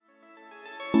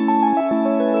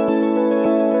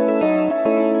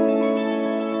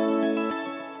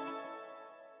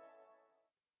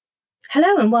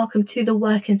and welcome to the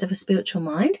Workings of a Spiritual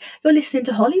Mind. You're listening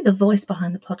to Holly, the voice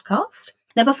behind the podcast.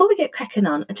 Now, before we get cracking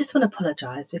on, I just want to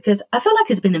apologise because I feel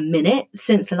like it's been a minute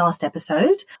since the last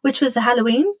episode, which was the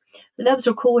Halloween. That was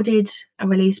recorded and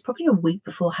released probably a week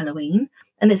before Halloween,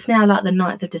 and it's now like the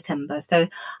 9th of December. So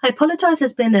I apologise,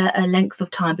 there's been a length of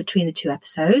time between the two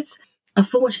episodes.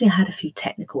 Unfortunately, I had a few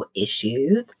technical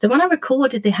issues. So when I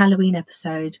recorded the Halloween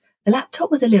episode, the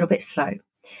laptop was a little bit slow.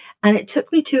 And it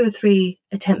took me 2 or 3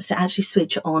 attempts to actually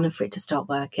switch it on and for it to start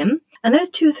working. And those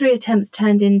 2 or 3 attempts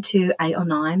turned into 8 or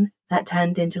 9. That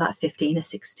turned into like 15 or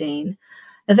 16.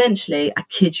 Eventually, I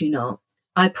kid you not,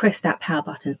 I pressed that power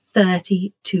button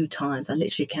 32 times. I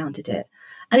literally counted it.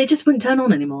 And it just wouldn't turn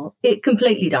on anymore. It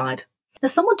completely died. Now,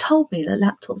 someone told me that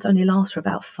laptops only last for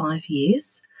about 5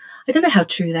 years. I don't know how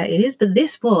true that is, but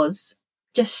this was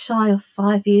just shy of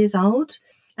 5 years old.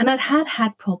 And I'd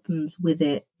had problems with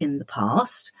it in the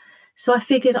past. So I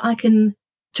figured I can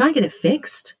try and get it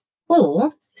fixed.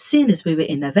 Or, seeing as we were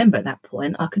in November at that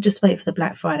point, I could just wait for the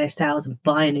Black Friday sales and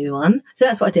buy a new one. So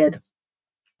that's what I did.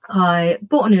 I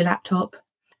bought a new laptop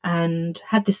and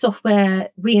had the software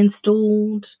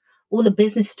reinstalled, all the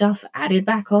business stuff added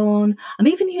back on. I'm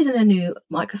even using a new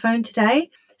microphone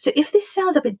today. So if this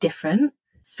sounds a bit different,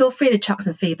 feel free to chuck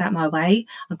some feedback my way.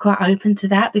 I'm quite open to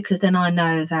that because then I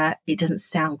know that it doesn't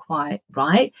sound quite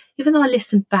right. Even though I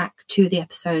listened back to the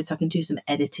episodes, I can do some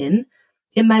editing.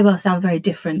 It may well sound very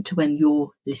different to when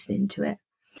you're listening to it.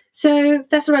 So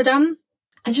that's what I've done.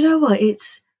 And you know what?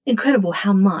 It's incredible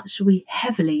how much we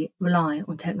heavily rely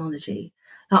on technology.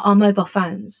 Like our mobile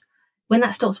phones, when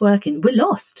that stops working, we're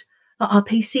lost. Like our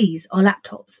PCs, our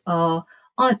laptops, our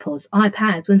iPods,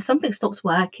 iPads, when something stops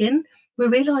working, we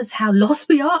realise how lost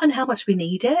we are and how much we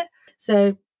need it.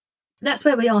 So that's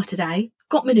where we are today.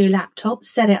 Got my new laptop,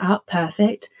 set it up,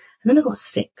 perfect. And then I got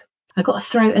sick. I got a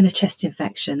throat and a chest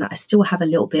infection that I still have a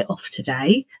little bit of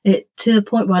today, to the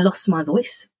point where I lost my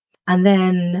voice. And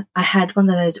then I had one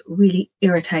of those really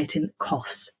irritating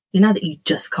coughs. You know that you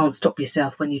just can't stop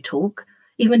yourself when you talk.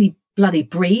 Even when you bloody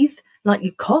breathe, like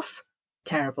you cough.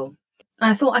 Terrible.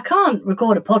 I thought I can't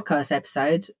record a podcast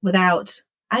episode without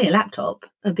a laptop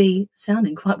and B,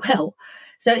 sounding quite well.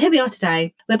 So here we are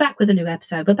today. We're back with a new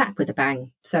episode. We're back with a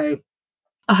bang. So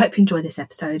I hope you enjoy this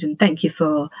episode and thank you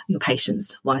for your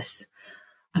patience whilst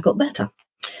I got better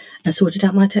and sorted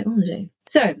out my technology.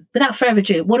 So without further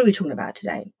ado, what are we talking about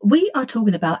today? We are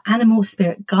talking about animal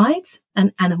spirit guides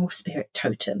and animal spirit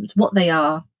totems, what they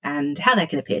are and how they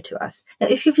can appear to us. Now,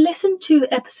 if you've listened to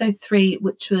episode 3,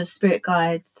 which was spirit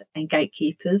guides and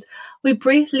gatekeepers, we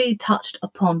briefly touched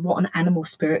upon what an animal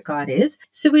spirit guide is.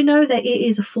 So we know that it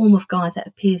is a form of guide that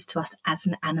appears to us as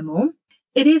an animal.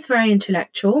 It is very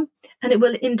intellectual and it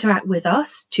will interact with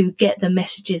us to get the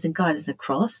messages and guidance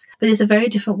across, but it's a very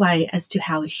different way as to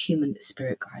how a human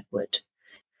spirit guide would.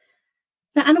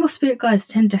 Now, animal spirit guides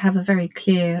tend to have a very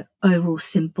clear overall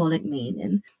symbolic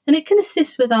meaning, and it can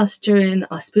assist with us during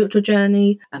our spiritual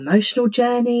journey, emotional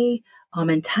journey, our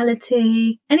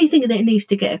mentality, anything that it needs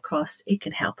to get across, it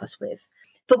can help us with.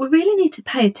 But we really need to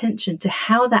pay attention to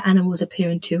how that animal is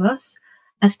appearing to us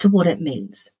as to what it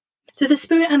means. So the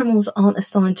spirit animals aren't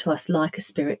assigned to us like a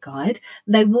spirit guide.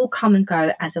 They will come and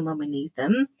go as and when we need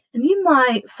them. And you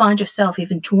might find yourself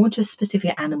even drawn to a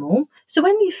specific animal. So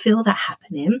when you feel that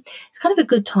happening, it's kind of a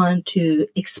good time to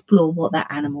explore what that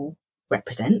animal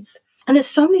represents. And there's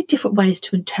so many different ways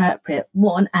to interpret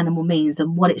what an animal means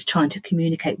and what it's trying to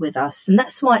communicate with us. And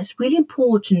that's why it's really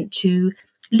important to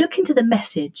look into the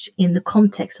message in the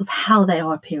context of how they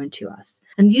are appearing to us.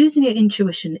 And using your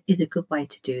intuition is a good way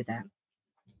to do that.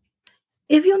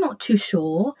 If you're not too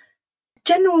sure,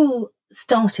 general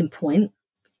starting point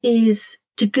is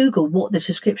to Google what the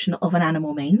description of an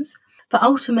animal means. But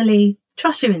ultimately,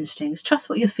 trust your instincts, trust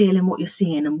what you're feeling, what you're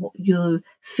seeing, and what you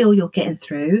feel you're getting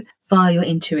through via your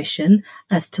intuition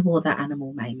as to what that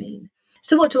animal may mean.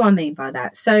 So what do I mean by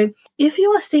that? So if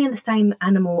you are seeing the same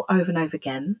animal over and over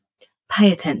again,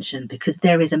 pay attention because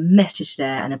there is a message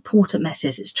there, an important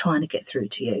message that's trying to get through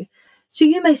to you. So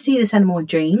you may see this animal in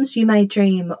dreams. You may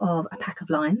dream of a pack of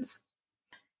lions.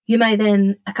 You may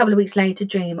then, a couple of weeks later,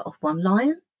 dream of one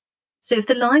lion. So if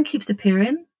the lion keeps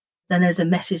appearing, then there's a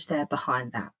message there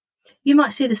behind that. You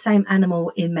might see the same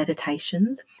animal in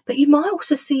meditations, but you might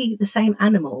also see the same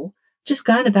animal just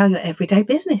going about your everyday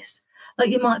business. Like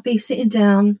you might be sitting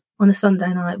down on a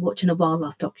Sunday night watching a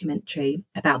wildlife documentary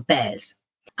about bears.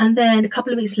 And then a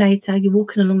couple of weeks later, you're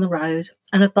walking along the road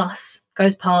and a bus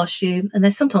goes past you. And they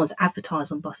sometimes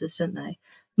advertise on buses, don't they?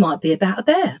 Might be about a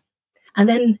bear. And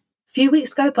then a few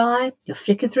weeks go by, you're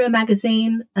flicking through a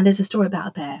magazine and there's a story about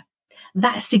a bear.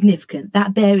 That's significant.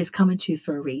 That bear is coming to you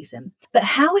for a reason. But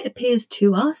how it appears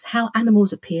to us, how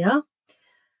animals appear,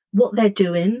 what they're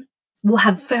doing, will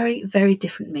have very, very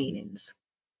different meanings.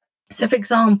 So, for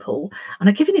example, and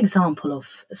I'll give you an example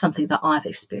of something that I've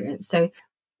experienced. So,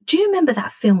 do you remember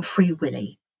that film Free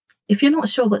Willy? If you're not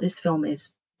sure what this film is,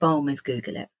 by all means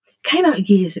Google it. It came out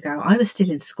years ago. I was still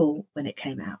in school when it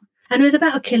came out. And it was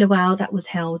about a killer whale that was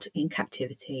held in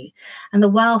captivity. And the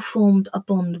whale formed a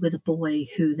bond with a boy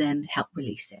who then helped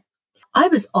release it. I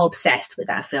was obsessed with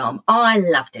that film. I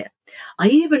loved it. I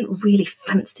even really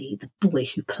fancied the boy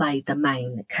who played the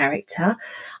main character.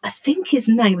 I think his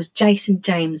name was Jason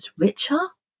James Richer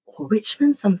or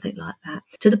Richmond, something like that.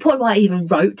 To the point where I even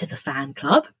wrote to the fan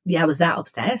club. Yeah, I was that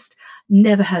obsessed.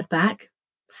 Never heard back.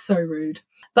 So rude.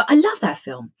 But I love that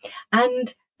film.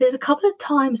 And there's a couple of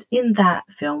times in that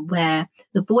film where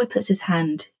the boy puts his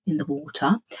hand in the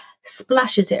water,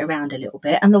 splashes it around a little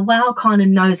bit, and the whale kind of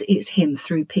knows it's him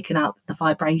through picking up the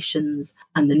vibrations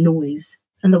and the noise,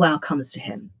 and the whale comes to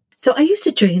him. So I used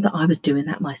to dream that I was doing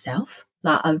that myself.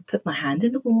 Like I would put my hand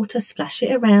in the water, splash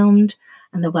it around,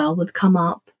 and the whale would come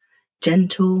up,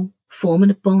 gentle, forming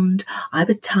a bond. I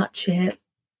would touch it.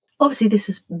 Obviously, this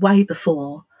is way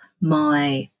before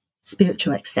my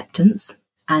spiritual acceptance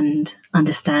and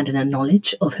understanding and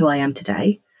knowledge of who I am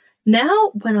today.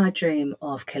 Now, when I dream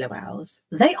of killer whales,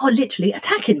 they are literally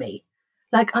attacking me.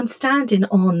 Like I'm standing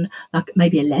on like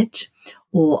maybe a ledge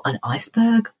or an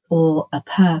iceberg or a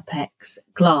Perpex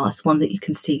glass, one that you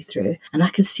can see through, and I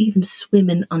can see them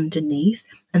swimming underneath,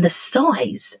 and the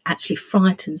size actually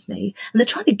frightens me. And they're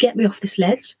trying to get me off this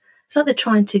ledge. It's like they're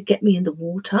trying to get me in the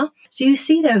water. So you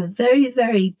see there are very,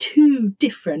 very two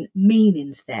different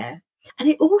meanings there. And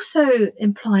it also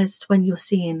implies when you're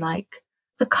seeing like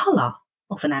the colour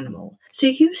of an animal. So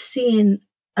you seeing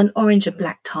an orange and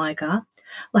black tiger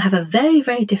will have a very,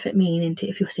 very different meaning to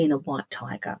if you're seeing a white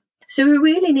tiger. So we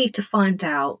really need to find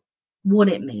out what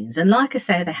it means. And like I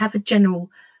say, they have a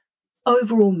general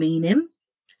overall meaning,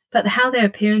 but how they're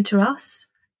appearing to us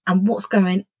and what's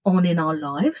going on in our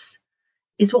lives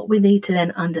is what we need to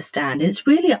then understand. And it's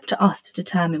really up to us to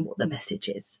determine what the message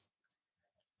is.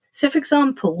 So, for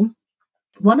example,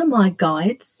 one of my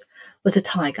guides was a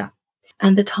tiger,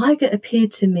 and the tiger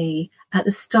appeared to me at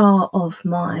the start of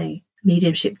my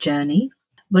mediumship journey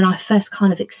when I first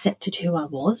kind of accepted who I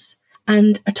was.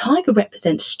 And a tiger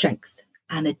represents strength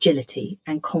and agility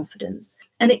and confidence.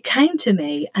 And it came to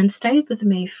me and stayed with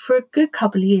me for a good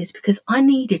couple of years because I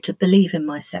needed to believe in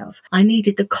myself. I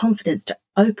needed the confidence to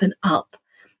open up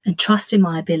and trust in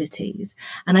my abilities.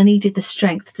 And I needed the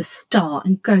strength to start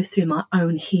and go through my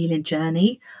own healing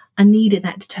journey. I needed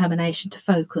that determination to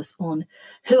focus on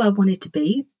who I wanted to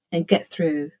be and get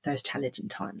through those challenging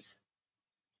times.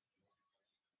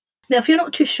 Now, if you're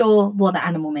not too sure what the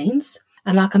animal means,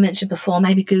 and like I mentioned before,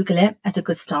 maybe Google it as a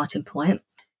good starting point.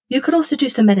 You could also do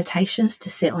some meditations to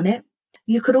sit on it.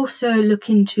 You could also look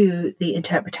into the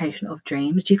interpretation of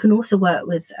dreams. You can also work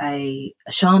with a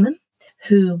shaman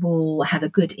who will have a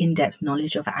good in-depth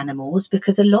knowledge of animals,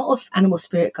 because a lot of animal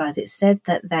spirit guides, it's said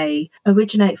that they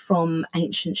originate from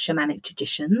ancient shamanic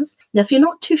traditions. Now, if you're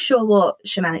not too sure what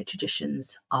shamanic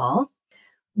traditions are,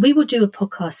 we will do a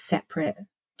podcast separate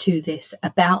to this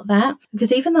about that,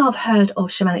 because even though I've heard of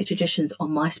shamanic traditions on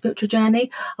my spiritual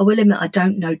journey, I will admit I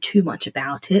don't know too much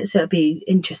about it, so it'd be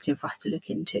interesting for us to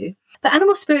look into. But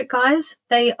animal spirit guides,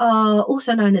 they are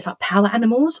also known as like power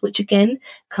animals, which again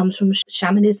comes from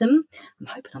shamanism. I'm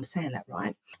hoping I'm saying that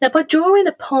right. Now, by drawing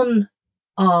upon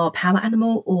our power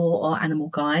animal or our animal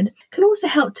guide can also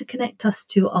help to connect us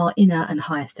to our inner and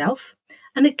higher self.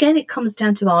 And again, it comes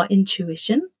down to our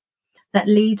intuition that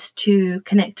leads to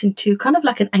connecting to kind of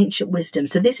like an ancient wisdom.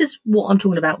 So this is what I'm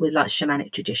talking about with like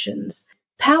shamanic traditions.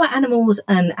 Power animals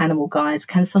and animal guides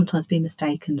can sometimes be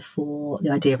mistaken for the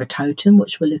idea of a totem,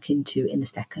 which we'll look into in a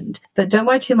second. But don't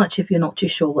worry too much if you're not too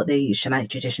sure what the shamanic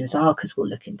traditions are, because we'll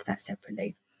look into that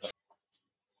separately.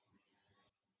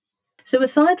 So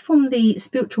aside from the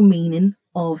spiritual meaning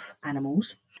of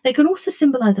animals, they can also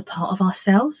symbolize a part of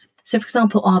ourselves. So for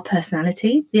example, our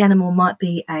personality, the animal might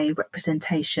be a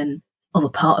representation of a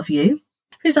part of you.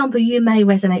 For example, you may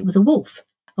resonate with a wolf.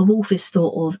 A wolf is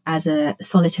thought of as a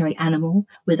solitary animal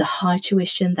with a high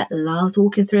tuition that loves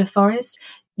walking through a forest.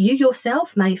 You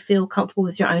yourself may feel comfortable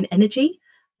with your own energy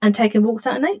and taking walks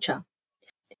out in nature.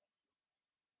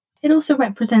 It also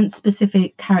represents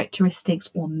specific characteristics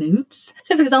or moods.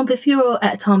 So, for example, if you're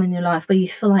at a time in your life where you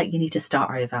feel like you need to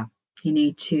start over, You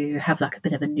need to have like a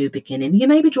bit of a new beginning. You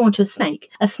may be drawn to a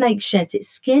snake. A snake sheds its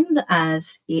skin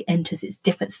as it enters its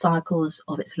different cycles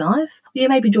of its life. You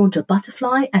may be drawn to a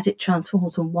butterfly as it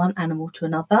transforms from one animal to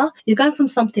another. You're going from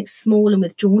something small and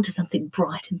withdrawn to something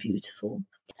bright and beautiful.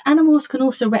 Animals can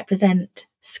also represent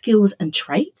skills and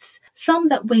traits, some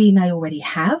that we may already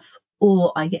have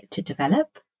or are yet to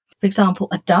develop. For example,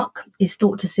 a duck is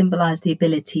thought to symbolise the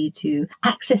ability to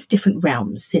access different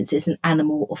realms, since it's an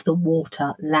animal of the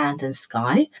water, land and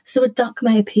sky. So a duck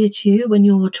may appear to you when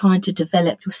you're trying to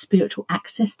develop your spiritual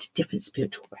access to different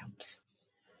spiritual realms.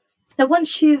 Now,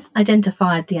 once you've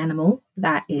identified the animal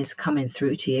that is coming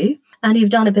through to you, and you've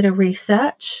done a bit of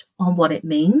research on what it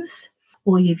means,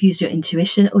 or you've used your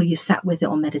intuition, or you've sat with it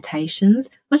on meditations,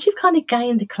 once you've kind of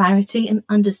gained the clarity and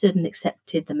understood and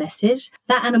accepted the message,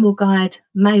 that animal guide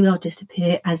may well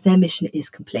disappear as their mission is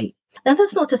complete. Now,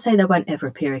 that's not to say they won't ever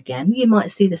appear again. You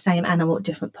might see the same animal at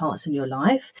different parts in your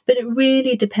life, but it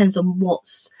really depends on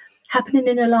what's happening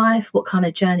in your life, what kind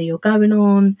of journey you're going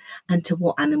on, and to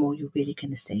what animal you're really going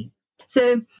to see.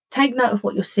 So take note of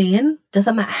what you're seeing.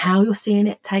 Doesn't matter how you're seeing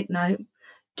it, take note.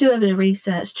 Do a bit of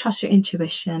research, trust your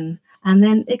intuition, and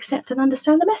then accept and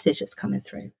understand the message that's coming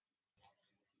through.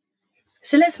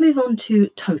 So let's move on to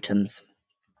totems.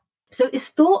 So it's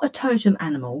thought a totem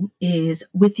animal is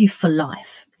with you for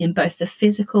life in both the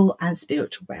physical and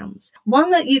spiritual realms.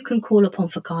 One that you can call upon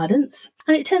for guidance,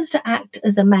 and it tends to act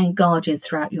as the main guardian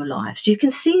throughout your life. So you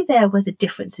can see there where the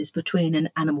difference is between an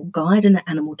animal guide and an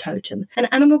animal totem. An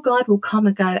animal guide will come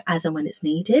and go as and when it's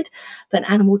needed, but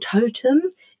an animal totem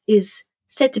is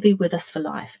said to be with us for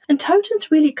life. And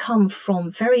totems really come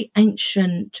from very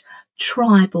ancient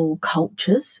tribal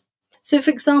cultures. So,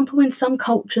 for example, in some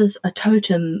cultures, a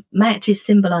totem may actually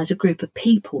symbolise a group of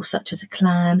people, such as a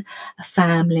clan, a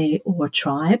family, or a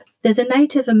tribe. There's a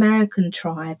Native American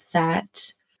tribe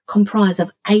that comprised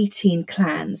of 18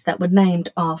 clans that were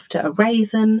named after a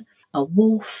raven, a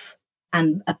wolf,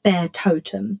 and a bear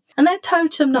totem. And that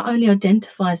totem not only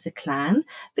identifies the clan,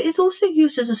 but is also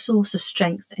used as a source of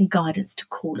strength and guidance to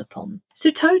call upon. So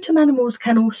totem animals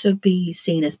can also be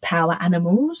seen as power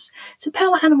animals. So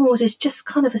power animals is just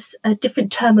kind of a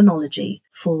different terminology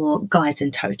for guides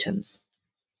and totems.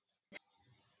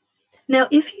 Now,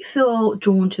 if you feel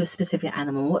drawn to a specific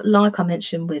animal, like I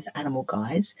mentioned with animal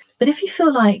guides, but if you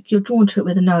feel like you're drawn to it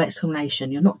with no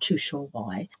explanation, you're not too sure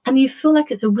why, and you feel like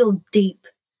it's a real deep,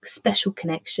 special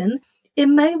connection, it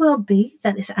may well be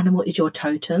that this animal is your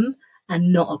totem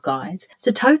and not a guide.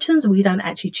 So totems, we don't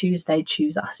actually choose, they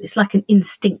choose us. It's like an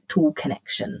instinctual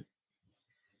connection.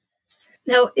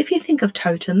 Now, if you think of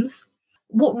totems,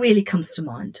 what really comes to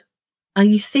mind?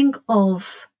 You think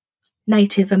of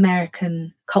Native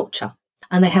American culture,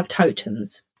 and they have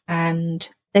totems, and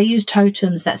they use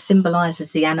totems that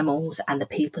symbolises the animals and the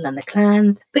people and the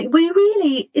clans. But we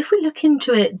really, if we look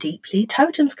into it deeply,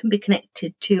 totems can be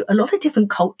connected to a lot of different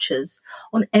cultures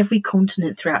on every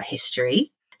continent throughout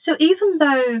history. So even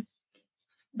though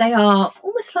they are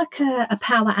almost like a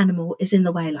power animal is in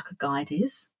the way like a guide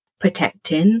is,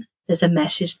 protecting, there's a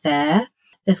message there,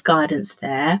 there's guidance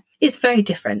there. It's very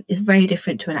different. It's very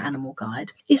different to an animal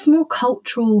guide. It's more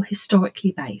cultural,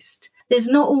 historically based. There's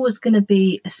not always going to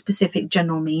be a specific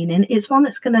general meaning. It's one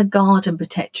that's going to guard and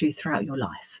protect you throughout your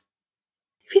life.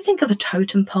 If you think of a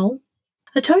totem pole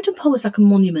is like a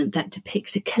monument that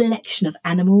depicts a collection of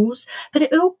animals, but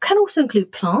it can also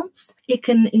include plants. It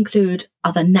can include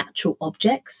other natural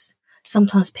objects,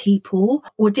 sometimes people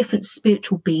or different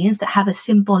spiritual beings that have a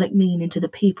symbolic meaning to the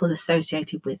people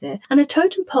associated with it. And a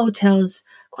totem pole tells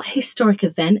quite a historic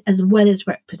event as well as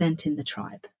representing the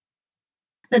tribe.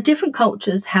 Now, different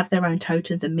cultures have their own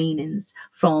totems and meanings,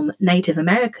 from Native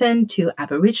American to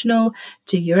Aboriginal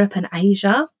to Europe and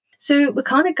Asia. So we're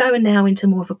kind of going now into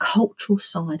more of a cultural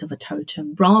side of a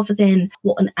totem rather than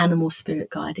what an animal spirit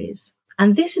guide is.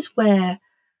 And this is where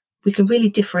we can really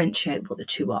differentiate what the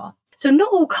two are. So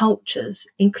not all cultures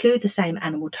include the same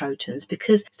animal totems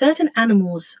because certain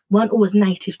animals weren't always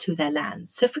native to their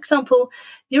lands. So, for example,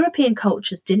 European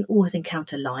cultures didn't always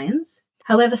encounter lions.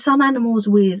 However, some animals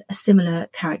with a similar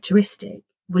characteristic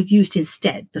were used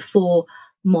instead before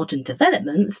modern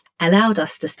developments allowed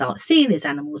us to start seeing these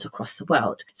animals across the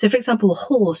world. So, for example, a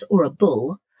horse or a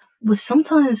bull was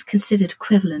sometimes considered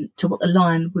equivalent to what the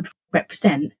lion would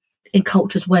represent in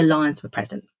cultures where lions were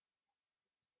present.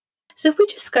 So if we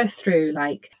just go through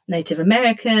like Native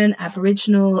American,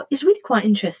 Aboriginal, it's really quite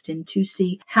interesting to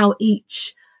see how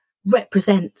each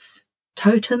represents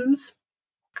totems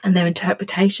and their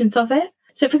interpretations of it.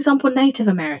 So, for example, Native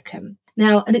American.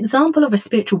 Now, an example of a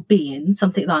spiritual being,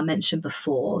 something that I mentioned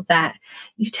before, that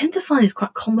you tend to find is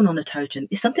quite common on a totem,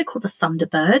 is something called the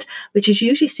thunderbird, which is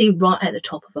usually seen right at the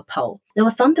top of a pole. Now,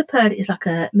 a thunderbird is like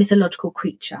a mythological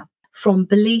creature from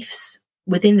beliefs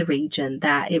within the region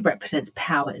that it represents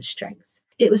power and strength.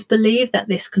 It was believed that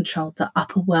this controlled the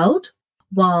upper world,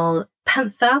 while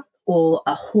panther or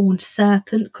a horned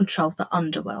serpent controlled the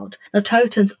underworld. Now,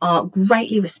 totems are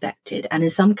greatly respected, and in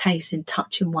some cases,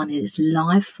 touching one in its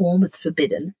live form was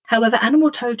forbidden. However,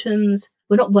 animal totems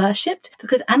were not worshipped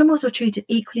because animals were treated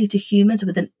equally to humans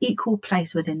with an equal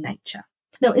place within nature.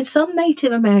 Now, in some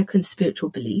Native American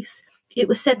spiritual beliefs, it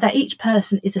was said that each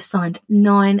person is assigned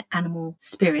 9 animal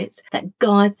spirits that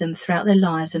guide them throughout their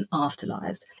lives and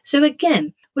afterlives. So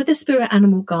again, with the spirit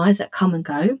animal guides that come and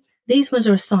go, these ones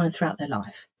are assigned throughout their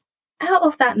life. Out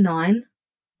of that 9,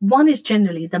 one is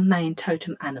generally the main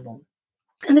totem animal.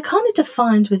 And they're kind of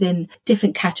defined within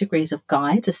different categories of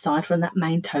guides aside from that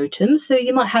main totem. So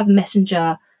you might have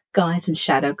messenger guides and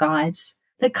shadow guides.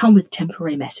 They come with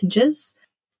temporary messengers.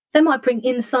 They might bring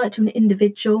insight to an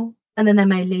individual and then they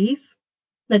may leave.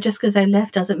 Now, just because they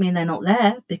left doesn't mean they're not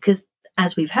there, because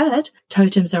as we've heard,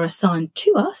 totems are assigned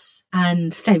to us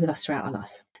and stay with us throughout our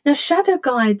life. Now, shadow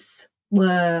guides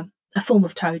were a form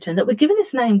of totem that were given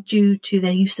this name due to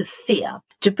their use of fear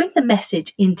to bring the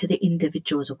message into the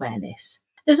individual's awareness.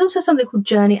 There's also something called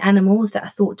journey animals that are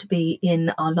thought to be in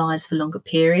our lives for longer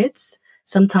periods,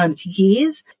 sometimes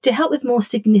years, to help with more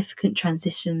significant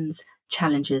transitions,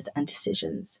 challenges and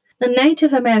decisions. The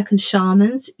Native American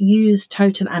shamans used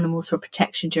totem animals for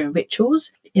protection during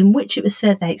rituals, in which it was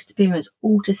said they experienced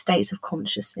altered states of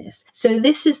consciousness. So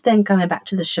this is then going back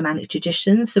to the shamanic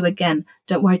traditions. So again,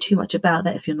 don't worry too much about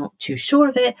that if you're not too sure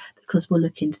of it, because we'll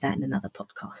look into that in another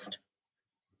podcast.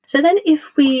 So then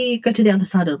if we go to the other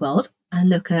side of the world and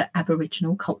look at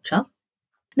Aboriginal culture.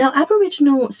 Now,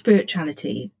 Aboriginal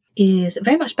spirituality is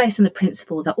very much based on the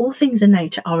principle that all things in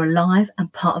nature are alive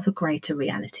and part of a greater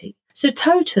reality. So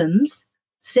totems,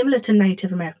 similar to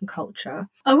Native American culture,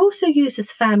 are also used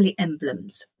as family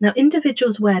emblems. Now,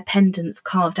 individuals wear pendants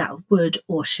carved out of wood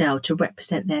or shell to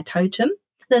represent their totem.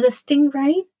 Now, the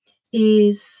stingray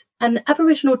is an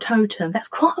Aboriginal totem that's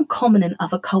quite uncommon in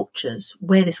other cultures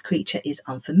where this creature is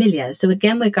unfamiliar. So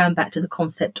again, we're going back to the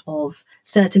concept of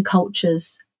certain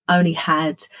cultures only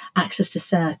had access to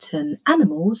certain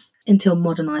animals until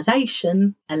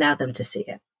modernisation allowed them to see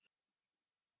it.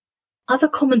 Other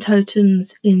common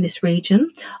totems in this region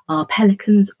are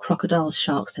pelicans, crocodiles,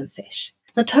 sharks and fish.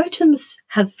 Now, totems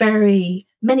have very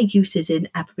many uses in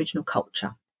Aboriginal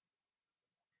culture.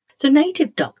 So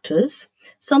native doctors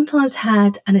sometimes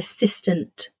had an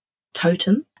assistant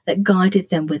totem that guided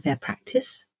them with their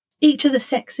practice. Each of the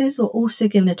sexes were also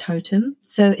given a totem.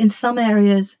 So in some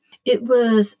areas, it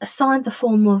was assigned the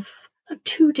form of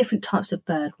 2 different types of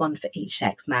bird, one for each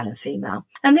sex, male and female.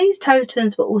 And these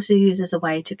totems were also used as a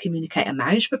way to communicate a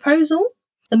marriage proposal.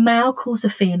 The male calls the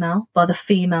female by the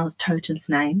female's totem's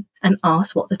name and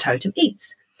asks what the totem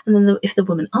eats. And then if the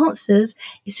woman answers,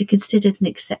 it's considered an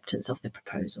acceptance of the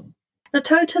proposal. Now,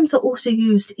 totems are also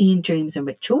used in dreams and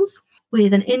rituals,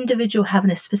 with an individual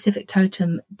having a specific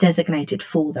totem designated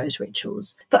for those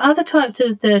rituals. But other types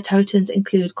of the totems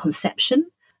include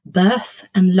conception, birth,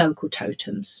 and local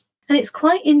totems. And it's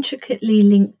quite intricately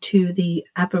linked to the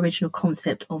Aboriginal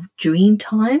concept of dream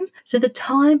time, so the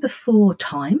time before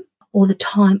time, or the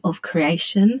time of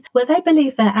creation, where they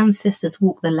believe their ancestors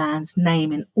walked the lands,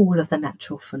 naming all of the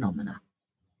natural phenomena.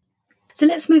 So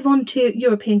let's move on to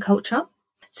European culture.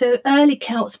 So early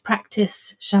Celts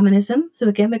practiced shamanism. So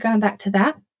again, we're going back to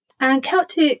that. And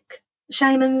Celtic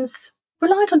shamans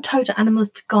relied on totem animals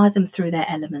to guide them through their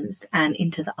elements and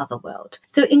into the other world.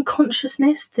 So in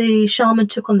consciousness, the shaman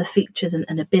took on the features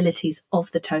and abilities of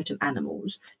the totem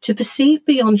animals to perceive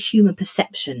beyond human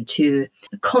perception to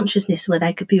a consciousness where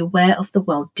they could be aware of the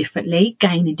world differently,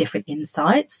 gaining different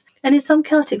insights. And in some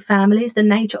Celtic families, the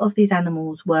nature of these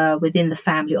animals were within the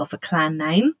family of a clan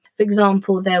name. For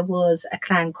example, there was a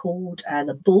clan called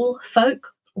the Bull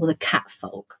folk or the Cat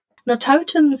folk. Now,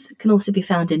 totems can also be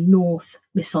found in Norse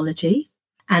mythology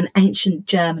and ancient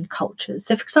German cultures.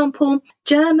 So, for example,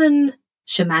 German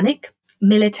shamanic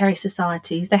military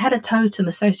societies, they had a totem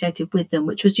associated with them,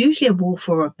 which was usually a wolf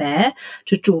or a bear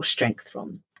to draw strength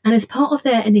from. And as part of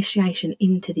their initiation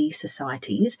into these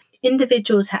societies,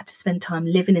 individuals had to spend time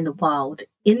living in the wild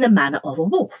in the manner of a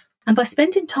wolf. And by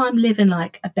spending time living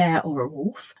like a bear or a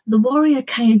wolf, the warrior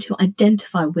came to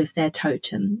identify with their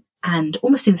totem and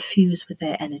almost infused with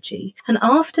their energy. And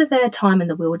after their time in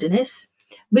the wilderness,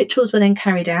 rituals were then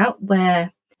carried out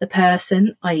where the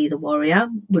person, i.e. the warrior,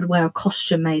 would wear a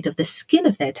costume made of the skin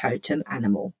of their totem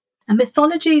animal. And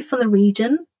mythology from the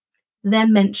region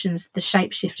then mentions the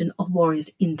shapeshifting of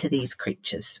warriors into these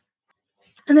creatures.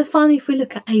 And then finally, if we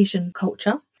look at Asian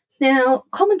culture, now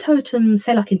common totems,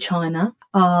 say like in China,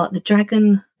 are the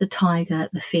dragon, the tiger,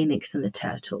 the phoenix, and the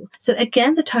turtle. So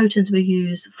again, the totems were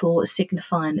used for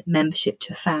signifying membership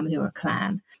to a family or a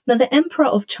clan. Now, the emperor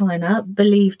of China,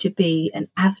 believed to be an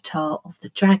avatar of the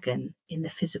dragon in the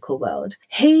physical world,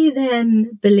 he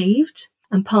then believed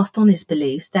and passed on his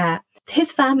beliefs that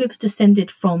his family was descended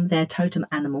from their totem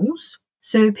animals.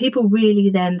 So people really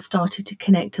then started to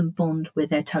connect and bond with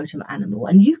their totem animal.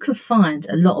 And you can find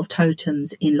a lot of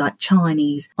totems in like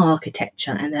Chinese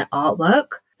architecture and their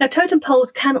artwork. Now, totem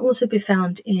poles can also be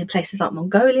found in places like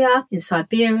Mongolia, in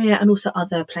Siberia, and also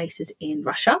other places in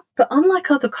Russia. But unlike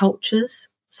other cultures,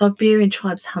 Siberian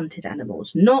tribes hunted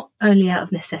animals, not only out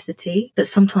of necessity, but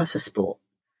sometimes for sport.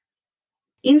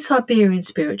 In Siberian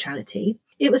spirituality,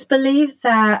 it was believed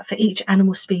that for each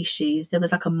animal species, there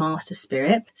was like a master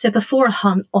spirit. So before a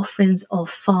hunt, offerings of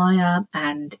fire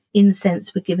and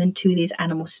incense were given to these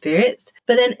animal spirits.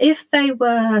 But then if they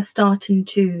were starting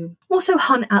to also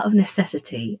hunt out of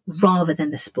necessity rather than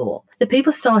the sport, the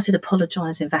people started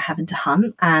apologising for having to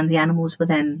hunt, and the animals were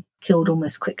then killed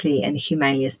almost quickly and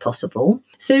humanely as possible.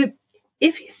 So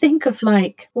if you think of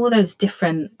like all those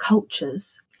different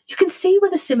cultures, you can see where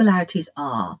the similarities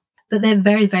are, but they're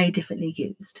very, very differently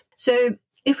used. So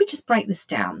if we just break this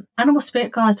down, animal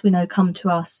spirit guides we know come to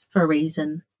us for a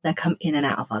reason. They come in and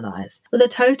out of our lives. But the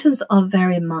totems are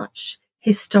very much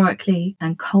historically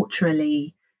and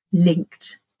culturally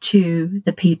linked to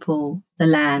the people, the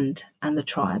land, and the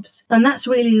tribes. And that's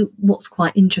really what's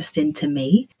quite interesting to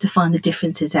me, to find the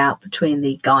differences out between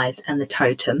the guides and the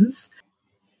totems.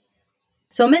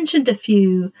 So I mentioned a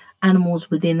few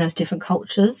animals within those different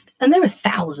cultures, and there are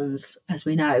thousands, as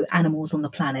we know, animals on the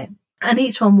planet. And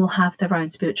each one will have their own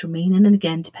spiritual meaning, and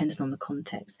again, depending on the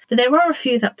context. But there are a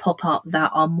few that pop up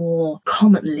that are more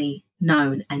commonly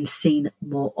known and seen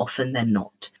more often than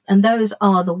not. And those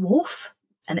are the wolf,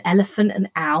 an elephant, an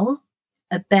owl,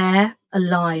 a bear, a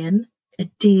lion,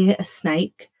 a deer, a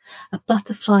snake, a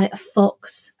butterfly, a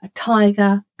fox, a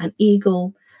tiger, an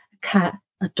eagle, a cat,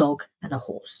 a dog, and a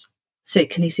horse. So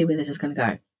can you see where this is going to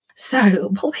go? So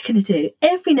what we're going to do,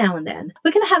 every now and then,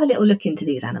 we're going to have a little look into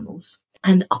these animals.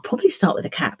 And I'll probably start with a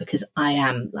cat because I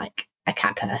am like a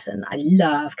cat person. I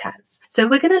love cats. So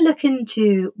we're going to look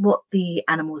into what the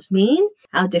animals mean,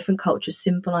 how different cultures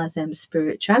symbolize them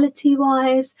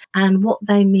spirituality-wise, and what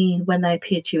they mean when they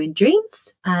appear to you in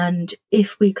dreams. And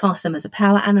if we class them as a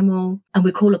power animal and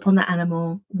we call upon that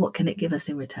animal, what can it give us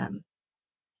in return?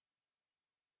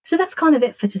 So that's kind of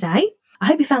it for today. I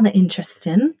hope you found that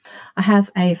interesting. I have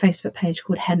a Facebook page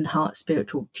called Head and Heart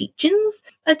Spiritual Teachings.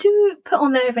 I do put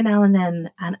on there every now and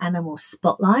then an animal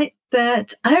spotlight,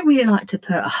 but I don't really like to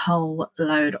put a whole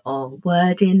load of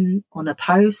wording on a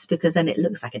post because then it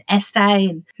looks like an essay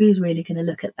and who's really going to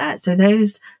look at that? So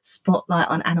those spotlight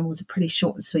on animals are pretty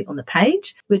short and sweet on the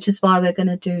page, which is why we're going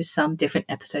to do some different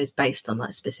episodes based on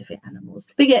like specific animals.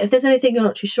 But yeah, if there's anything you're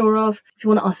not too sure of, if you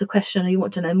want to ask a question or you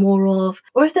want to know more of,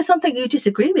 or if there's something you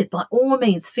disagree with, by all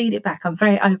means, feed it back. I'm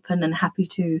very open and happy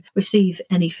to receive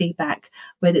any feedback,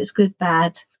 whether it's good,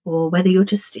 bad, or whether you're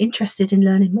just interested in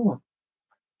learning more.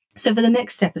 So for the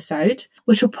next episode,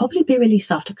 which will probably be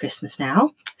released after Christmas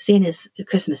now, seeing as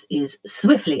Christmas is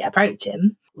swiftly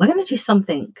approaching, we're going to do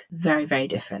something very, very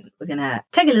different. We're going to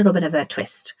take a little bit of a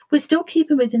twist. We're still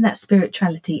keeping within that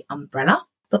spirituality umbrella,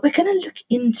 but we're going to look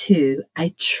into a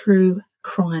true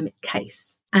crime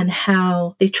case and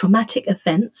how the traumatic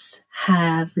events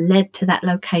have led to that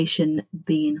location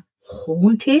being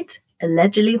haunted,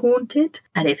 allegedly haunted.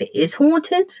 And if it is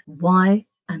haunted, why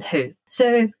and who?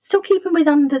 So still keeping with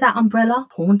under that umbrella,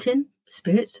 haunting,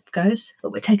 spirits, ghosts,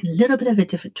 but we're taking a little bit of a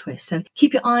different twist. So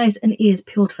keep your eyes and ears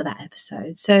peeled for that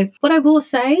episode. So what I will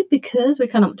say, because we're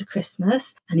coming up to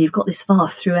Christmas and you've got this far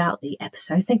throughout the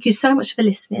episode, thank you so much for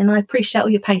listening. I appreciate all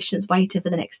your patience waiting for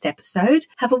the next episode.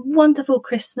 Have a wonderful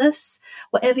Christmas.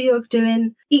 Whatever you're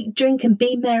doing, eat, drink and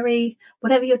be merry.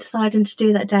 Whatever you're deciding to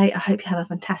do that day, I hope you have a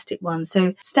fantastic one.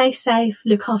 So stay safe,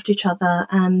 look after each other,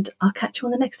 and I'll catch you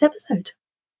on the next episode.